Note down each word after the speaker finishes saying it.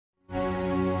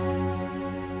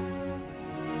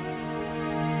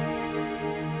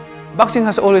Boxing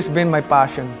has always been my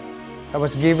passion. I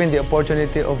was given the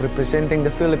opportunity of representing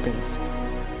the Philippines,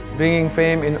 bringing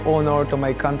fame and honor to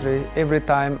my country every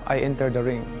time I enter the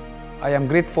ring. I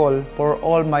am grateful for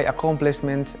all my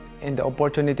accomplishments and the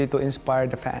opportunity to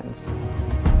inspire the fans.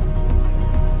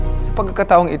 Sa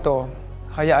pagkakataong ito,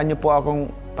 hayaan niyo po akong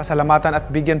pasalamatan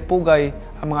at bigyan pugay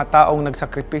ang mga taong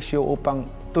nagsakripisyo upang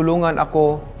tulungan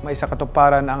ako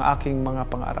maisakatuparan ang aking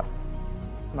mga pangarap.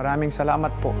 Maraming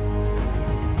salamat po.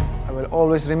 I will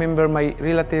always remember my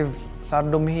relative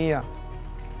Sardo Mejia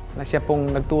na siya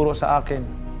pong nagturo sa akin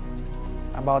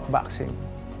about boxing.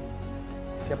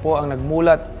 Siya po ang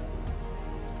nagmulat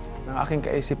ng aking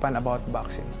kaisipan about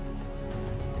boxing.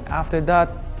 And after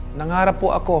that, nangarap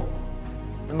po ako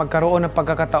na magkaroon ng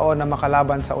pagkakataon na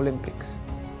makalaban sa Olympics.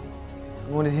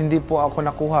 Ngunit hindi po ako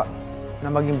nakuha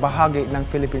na maging bahagi ng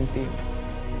Philippine team.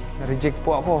 Na-reject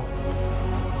po ako.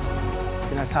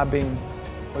 Sinasabing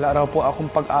wala raw po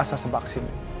akong pag-asa sa boxing.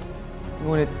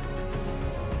 Ngunit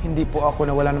hindi po ako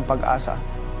nawala ng pag-asa.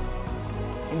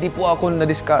 Hindi po ako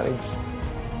na-discourage.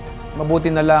 Mabuti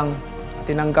na lang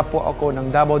tinanggap po ako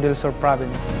ng Davao del Sur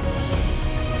Province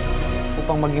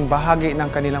upang maging bahagi ng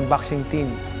kanilang boxing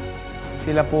team.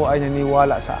 Sila po ay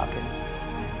naniwala sa akin.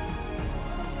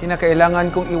 Kinakailangan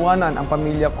kong iwanan ang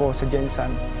pamilya ko sa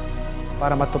Jensan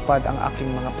para matupad ang aking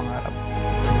mga pangarap.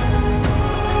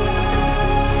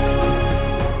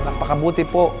 Napakabuti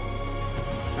po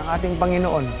ng ating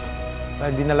Panginoon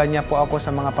dahil dinala niya po ako sa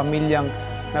mga pamilyang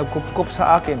nagkupkup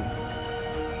sa akin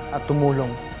at tumulong.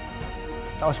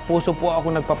 Taos puso po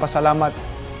ako nagpapasalamat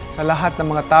sa lahat ng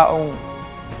mga taong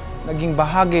naging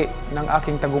bahagi ng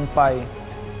aking tagumpay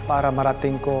para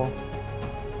marating ko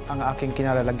ang aking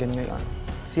kinalalagyan ngayon.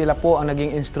 Sila po ang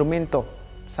naging instrumento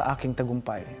sa aking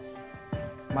tagumpay.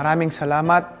 Maraming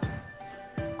salamat,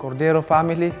 Cordero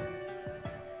family,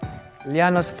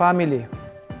 Llanos family,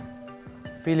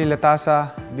 Pili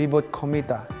Latasa, Bibot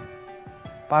Comita,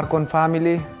 Parcon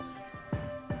family,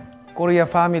 Korea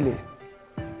family,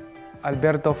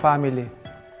 Alberto family,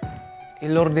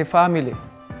 Ilorde family,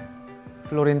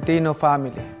 Florentino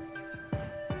family,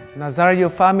 Nazario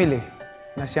family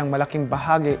na siyang malaking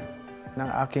bahagi ng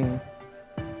aking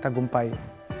tagumpay,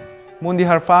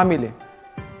 Mundihar family,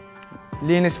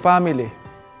 Linis family,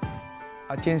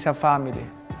 Atienza family,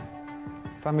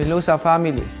 Familusa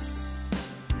family,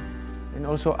 and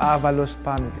also Avalos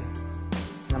family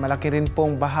na malaki rin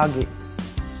pong bahagi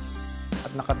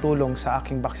at nakatulong sa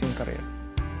aking boxing career.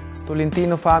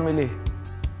 Tolentino family,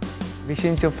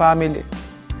 Vicencio family,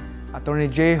 Attorney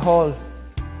J. Hall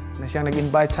na siyang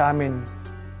nag-invite sa amin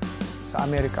sa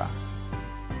Amerika,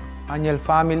 Aniel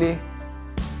family,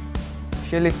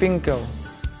 Shelly Finkel,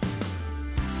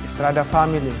 Estrada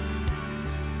family,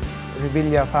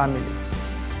 Revilla family.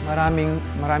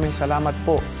 Maraming salamat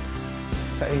po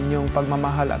sa inyong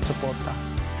pagmamahal at suporta.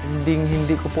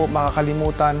 Hindi ko po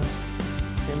makakalimutan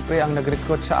siyempre ang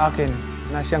nag-recruit sa akin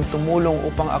na siyang tumulong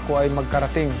upang ako ay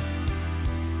magkarating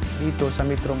dito sa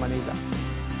Metro Manila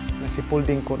na si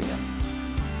Pulding Korea.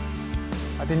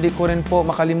 At hindi ko rin po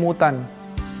makalimutan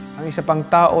ang isa pang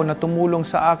tao na tumulong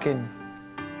sa akin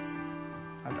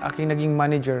at aking naging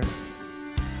manager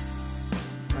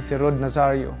na si Rod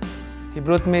Nazario. He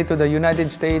brought me to the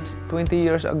United States 20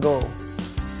 years ago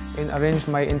and arranged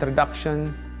my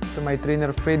introduction to my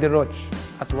trainer Freddy Roach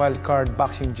at Wildcard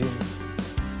Boxing Gym.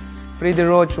 Freddy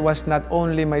Roach was not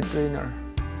only my trainer,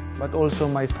 but also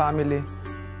my family,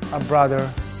 a brother,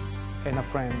 and a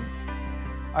friend.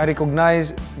 I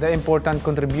recognize the important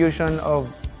contribution of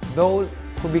those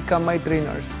who become my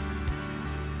trainers.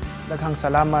 Daghang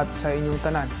salamat sa inyong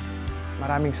tanan.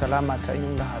 Maraming salamat sa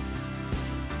inyong lahat.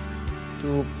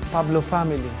 To Pablo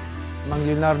family, Mang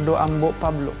Leonardo Ambo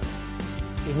Pablo,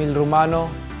 Emil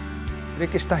Romano,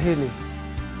 Rick Estahili,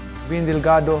 Vin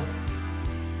Delgado,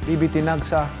 Bibi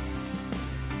Tinagsa,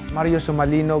 Mario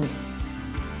Sumalinog,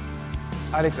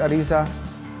 Alex Ariza,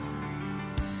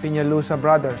 Piñalusa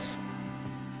brothers.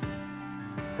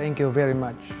 Thank you very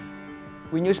much.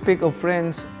 When you speak of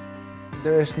friends,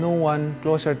 there is no one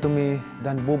closer to me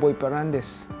than Buboy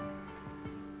Fernandez,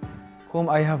 whom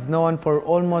I have known for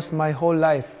almost my whole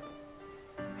life.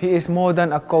 He is more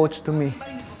than a coach to me.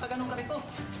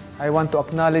 I want to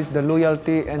acknowledge the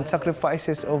loyalty and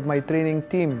sacrifices of my training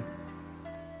team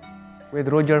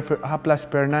with Roger Haplas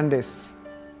Fernandez,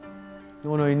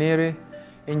 Nonoy Neri,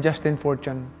 and Justin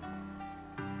Fortune.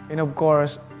 And of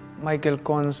course, Michael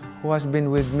Cons, who has been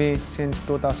with me since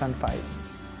 2005.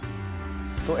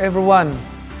 To everyone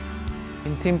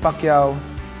in Team Pacquiao,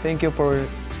 thank you for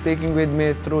sticking with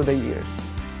me through the years.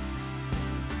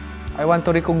 I want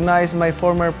to recognize my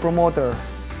former promoter,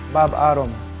 Bob Arom,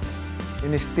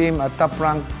 in esteem a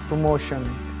top-ranked promotion,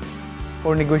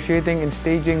 for negotiating and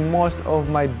staging most of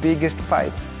my biggest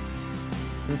fights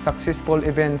and successful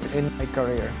events in my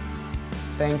career.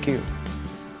 Thank you.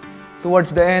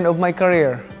 Towards the end of my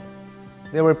career,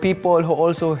 there were people who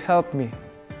also helped me.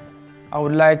 I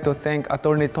would like to thank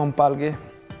Attorney Tom Palge,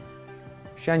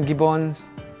 Sean Gibbons,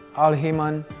 Al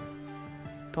Heman,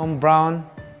 Tom Brown,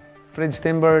 Fred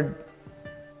Steinberg,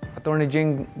 Attorney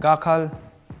Jing Gakal,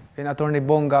 and Attorney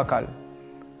Bong Gakal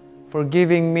for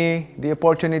giving me the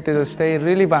opportunity to stay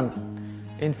relevant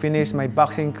and finish my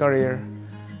boxing career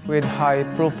with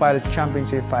high-profile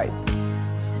championship fight.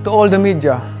 To all the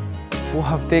media who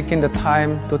have taken the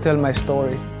time to tell my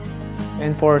story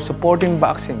and for supporting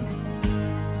boxing,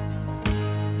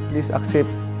 please accept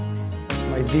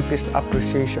my deepest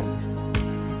appreciation.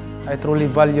 I truly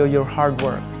value your hard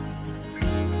work.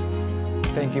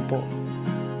 Thank you po.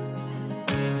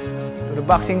 To the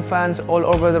boxing fans all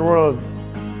over the world,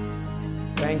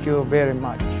 thank you very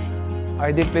much.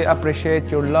 I deeply appreciate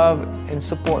your love and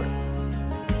support.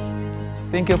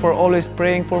 Thank you for always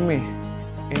praying for me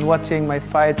and watching my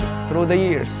fights through the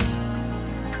years.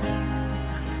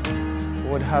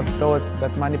 Who would have thought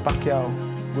that Manny Pacquiao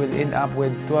will end up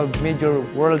with 12 major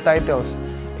world titles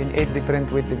in 8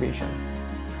 different weight divisions?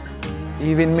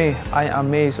 Even me, I am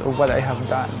amazed of what I have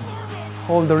done.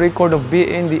 Hold the record of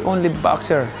being the only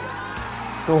boxer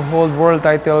to hold world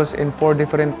titles in 4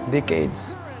 different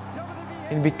decades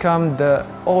and become the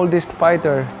oldest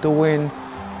fighter to win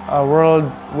a world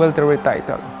welterweight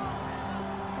title.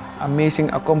 Amazing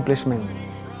accomplishment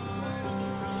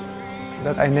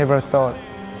that I never thought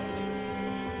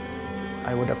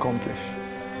I would accomplish.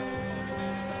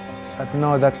 But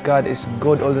know that God is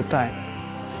good all the time.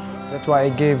 That's why I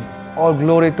give all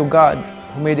glory to God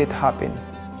who made it happen.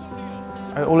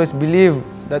 I always believe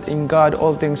that in God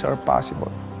all things are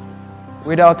possible.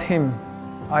 Without Him,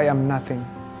 I am nothing.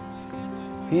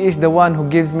 He is the one who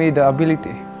gives me the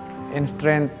ability and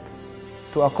strength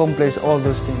to accomplish all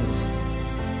those things.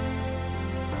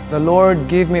 The Lord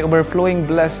gave me overflowing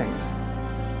blessings.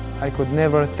 I could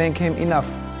never thank Him enough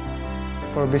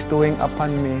for bestowing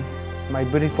upon me my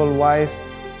beautiful wife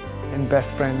and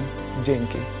best friend,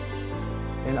 Jinky,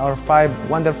 and our 5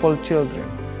 wonderful children.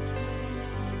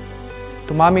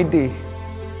 To Mommy D,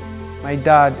 my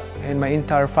dad, and my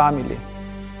entire family,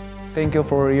 thank you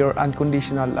for your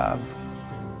unconditional love.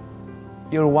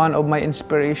 You're one of my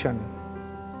inspiration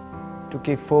to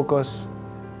keep focused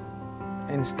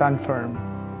and stand firm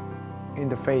in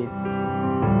the faith.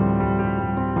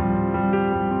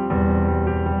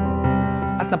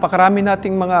 At napakarami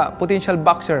nating mga potential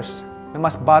boxers na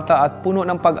mas bata at puno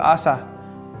ng pag-asa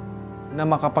na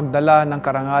makapagdala ng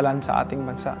karangalan sa ating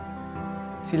bansa.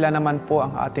 Sila naman po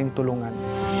ang ating tulungan.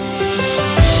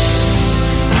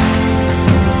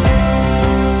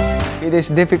 It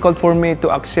is difficult for me to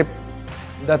accept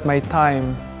that my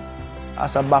time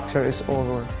as a boxer is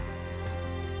over.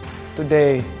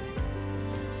 Today,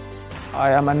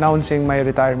 I am announcing my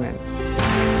retirement.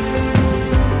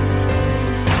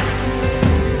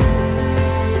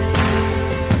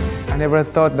 I never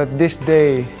thought that this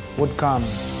day would come.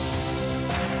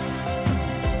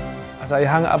 As I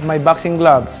hang up my boxing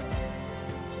gloves,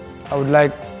 I would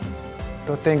like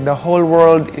to thank the whole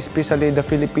world, especially the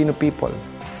Filipino people,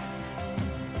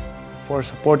 for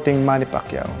supporting Manny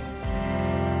Pacquiao.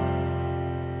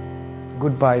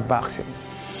 Goodbye, boxing.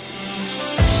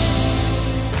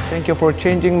 Thank you for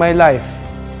changing my life.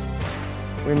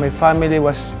 When my family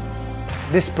was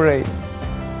desperate,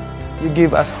 you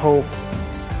give us hope.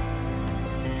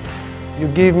 You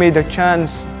give me the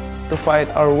chance to fight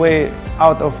our way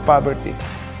out of poverty.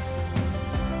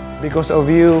 Because of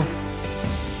you,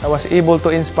 I was able to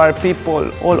inspire people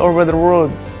all over the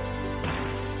world.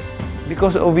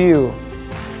 Because of you,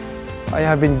 I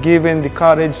have been given the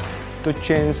courage to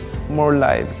change more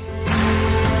lives.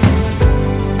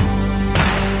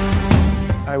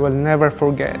 I will never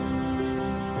forget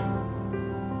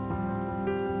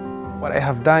what I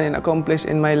have done and accomplished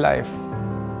in my life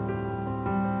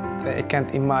that I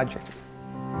can't imagine.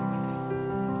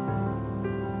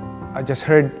 I just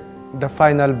heard the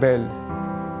final bell.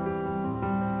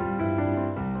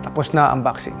 Tapos na ang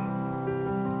boxing.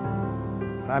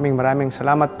 Maraming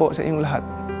salamat po sa inyong lahat.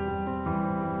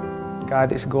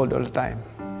 God is gold all the time.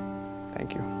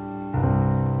 Thank you.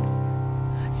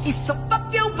 Isang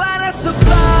pacquiao para sa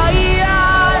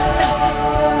bayan,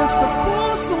 para sa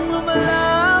pusong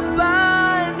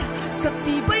lumalaban, sa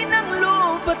tibay ng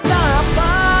loob at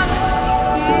tapang,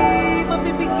 hindi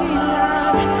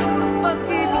mapipigilan ang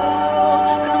pag-ibig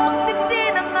mo. Anumang tindi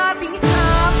ng ating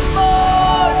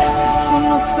hamon,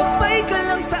 sunod sabay ka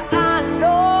lang sa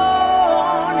alon.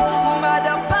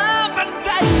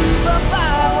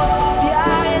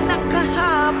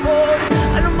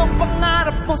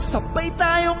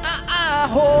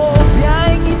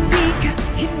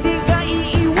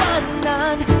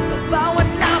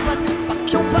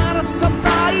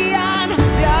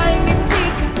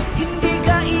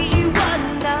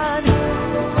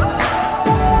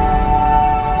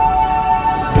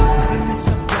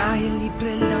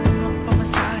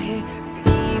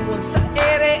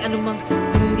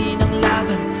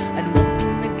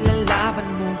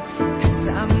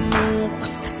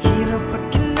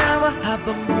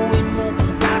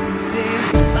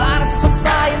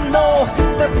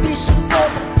 ambisyong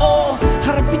totoo,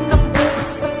 harapin ang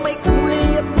bukas ng may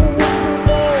kulay at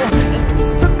buo-buo. And put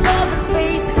some love and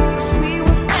faith, cause we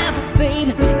will never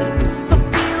fade. And put some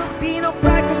Filipino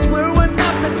pride, cause we're one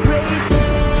of the greats. Sa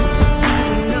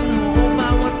tibay ng loob,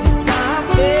 bawat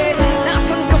diskarte,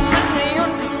 nasan ka man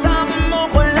ngayon, kasama mo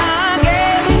ko lagi.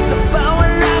 Sa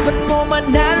bawat laban mo,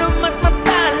 manalo at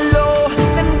matalo,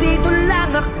 nandito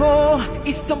lang ako,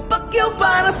 isang pacquiao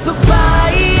para sa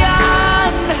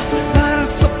bayan, para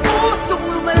sa pusong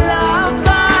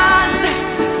lumalaban,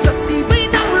 sa tibay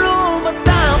ng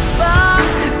lumatapang,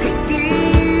 kay di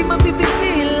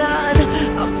mapipigilan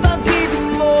ang pag-ibig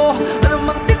mo,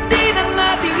 anumang tindi ng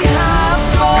ating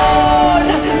hapon.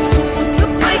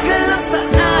 Sumusabay ka lang sa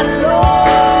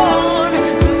alon,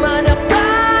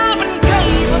 manapaman kay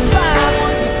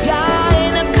bababon sa biyahe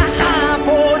ng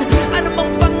kahapon.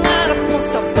 Anumang pangarap mo,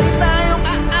 sabay tayong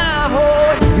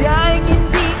aahon. Biyaheng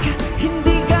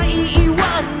hindi ka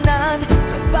iiwanan,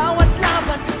 sa bawat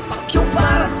laban, pacquiao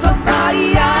para sa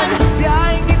bayan.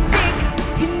 Biyaheng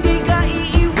hindi ka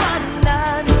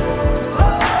iiwanan.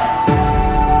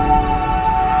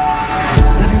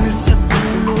 Tara na sa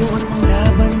dulo, anumang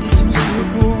laban di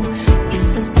sumusuko,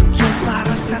 isang pacquiao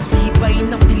para sa tibay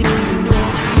ng Pilipino.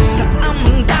 Saan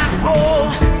man dako,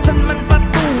 saan man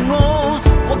patungo,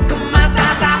 huwag kang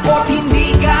matatakot,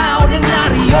 hindi ka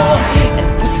ordinaryo. And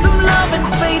put some love and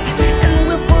faith, and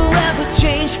we'll forever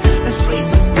change. Let's raise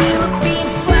the Philippine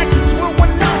flag, cause we're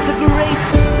one of the greats.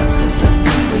 Sa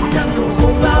tibay ng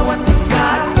loob, bawat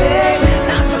diskarte,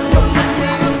 nasan ka man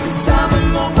ngayon, kasama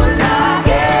mo ko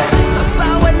lagi. Sa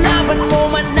bawat laban mo,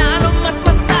 manalo at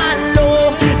matalo,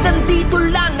 nandito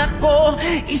lang ako,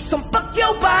 isang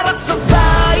pacquiao para